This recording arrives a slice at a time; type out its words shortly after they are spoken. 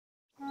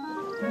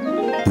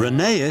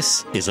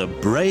Rheneas is a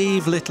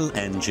brave little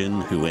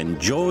engine who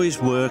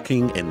enjoys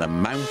working in the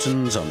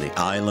mountains on the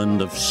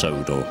island of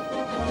Sodor.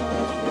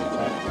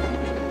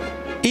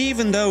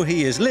 Even though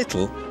he is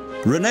little,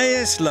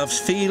 Rheneas loves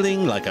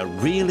feeling like a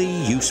really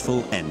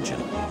useful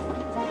engine.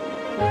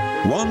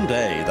 One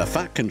day, the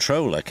Fat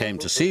Controller came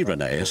to see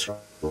Rheneas.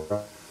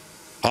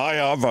 "I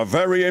have a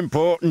very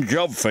important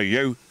job for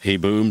you," he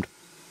boomed.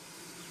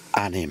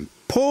 "An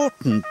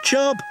important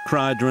job?"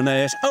 cried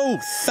Rheneas. "Oh,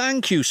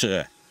 thank you,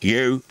 sir."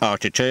 "You are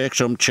to take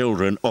some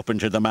children up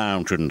into the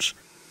mountains.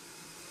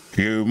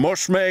 You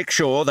must make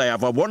sure they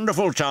have a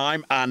wonderful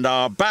time and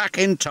are back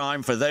in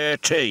time for their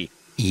tea."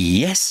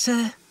 "Yes,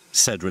 sir,"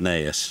 said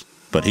Rheneas,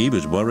 but he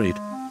was worried.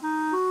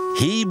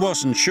 He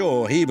wasn't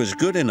sure he was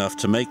good enough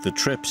to make the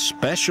trip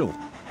special.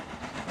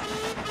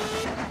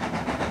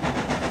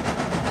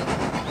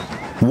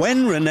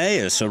 When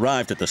Rheneas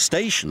arrived at the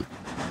station,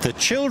 the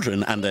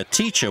children and their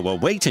teacher were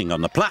waiting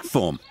on the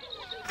platform.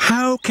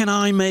 "How can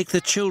I make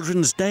the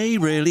children's day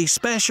really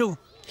special?"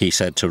 he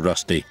said to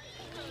Rusty.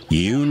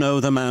 "You know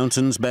the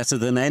mountains better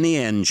than any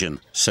engine,"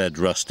 said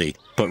Rusty,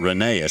 but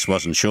Rheneas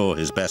wasn't sure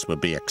his best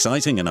would be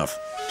exciting enough.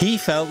 He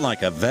felt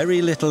like a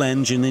very little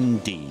engine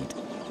indeed.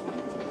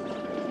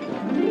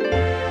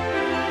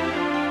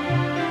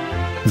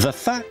 The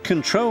Fat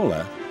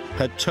Controller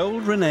had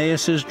told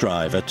Rheneas's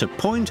driver to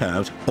point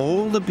out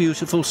all the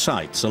beautiful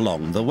sights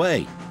along the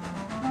way.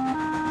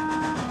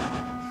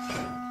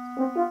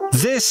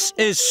 "This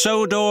is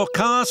Sodor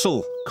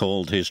Castle,"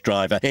 called his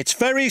driver. "It's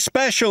very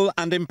special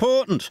and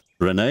important."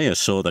 Rheneas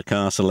saw the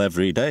castle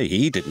every day.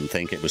 He didn't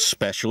think it was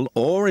special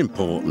or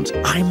important.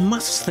 "I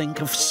must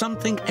think of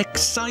something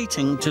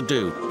exciting to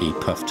do," he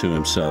puffed to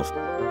himself.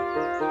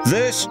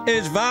 "This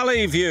is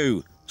Valley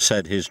View,"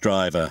 said his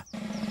driver.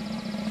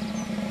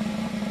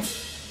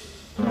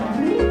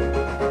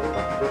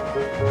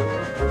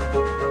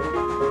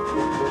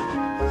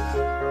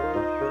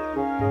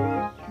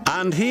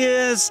 "And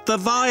here's the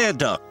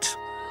viaduct."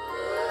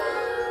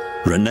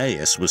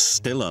 Rheneas was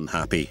still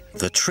unhappy.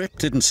 The trip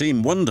didn't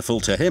seem wonderful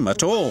to him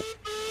at all.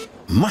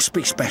 "Must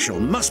be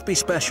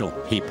special,"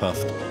 he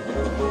puffed.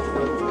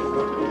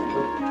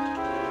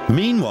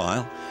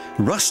 Meanwhile,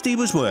 Rusty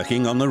was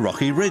working on the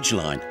rocky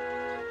ridgeline.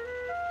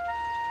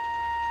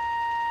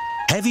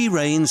 Heavy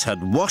rains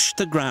had washed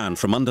the ground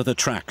from under the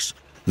tracks.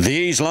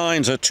 "These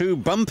lines are too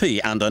bumpy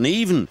and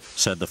uneven,"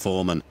 said the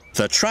foreman.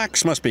 "The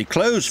tracks must be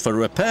closed for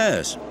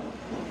repairs."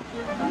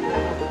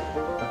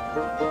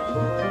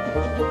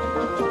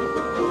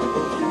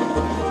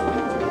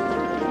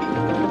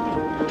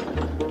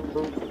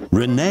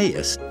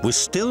 Rheneas was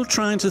still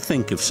trying to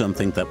think of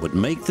something that would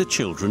make the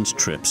children's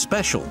trip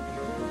special.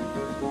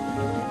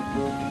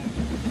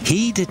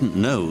 He didn't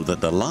know that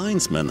the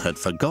linesman had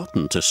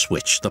forgotten to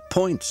switch the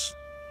points.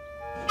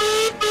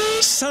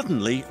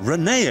 Suddenly,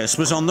 Rheneas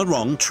was on the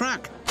wrong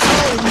track.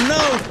 "Oh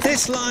no,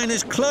 this line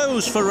is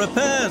closed for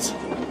repairs."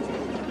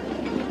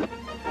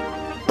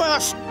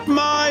 "Bust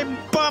my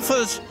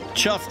buffers,"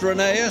 chuffed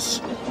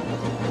Rheneas.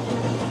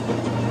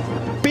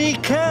 "Be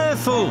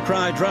careful,"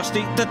 cried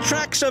Rusty. "The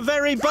tracks are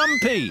very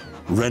bumpy."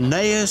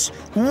 Rheneas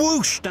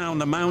whooshed down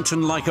the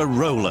mountain like a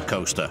roller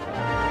coaster.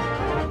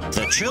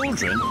 The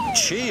children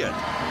cheered.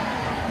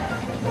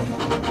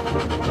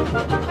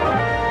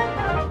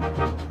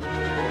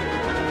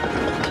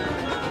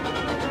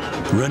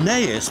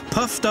 Rheneas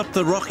puffed up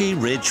the rocky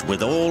ridge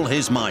with all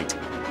his might.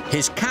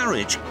 His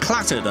carriage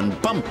clattered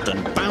and bumped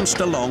and bounced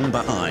along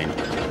behind,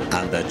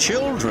 and the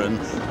children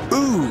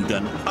oohed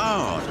and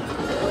ahed.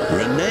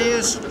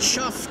 Rheneas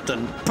chuffed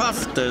and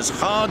puffed as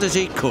hard as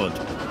he could.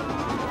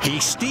 He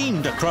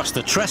steamed across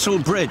the trestle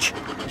bridge.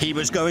 He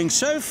was going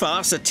so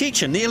fast the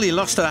teacher nearly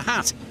lost her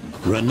hat.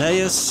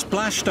 Rheneas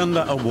splashed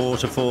under a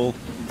waterfall.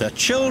 The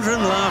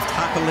children laughed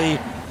happily,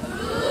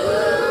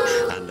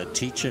 and the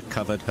teacher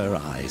covered her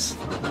eyes.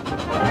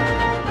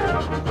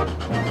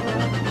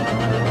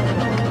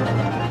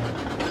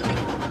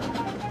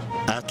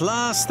 At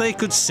last they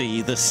could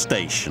see the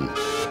station.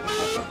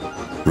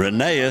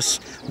 Rheneas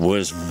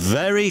was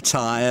very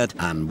tired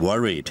and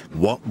worried.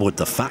 What would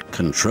the Fat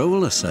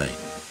Controller say?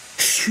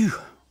 "Phew,"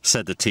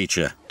 said the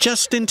teacher,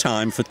 just in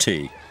time for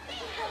tea.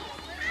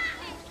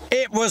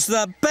 "It was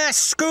the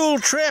best school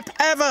trip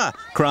ever,"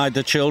 cried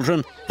the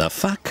children. The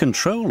Fat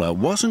Controller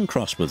wasn't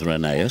cross with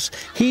Rheneas.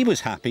 He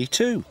was happy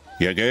too.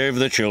 "You gave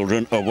the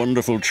children a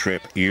wonderful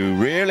trip. You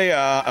really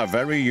are a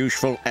very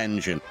useful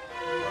engine."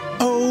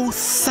 "Oh,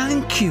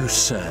 thank you,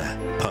 sir,"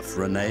 puffed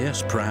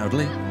Rheneas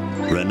proudly.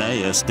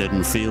 Rheneas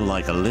didn't feel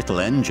like a little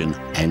engine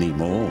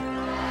anymore.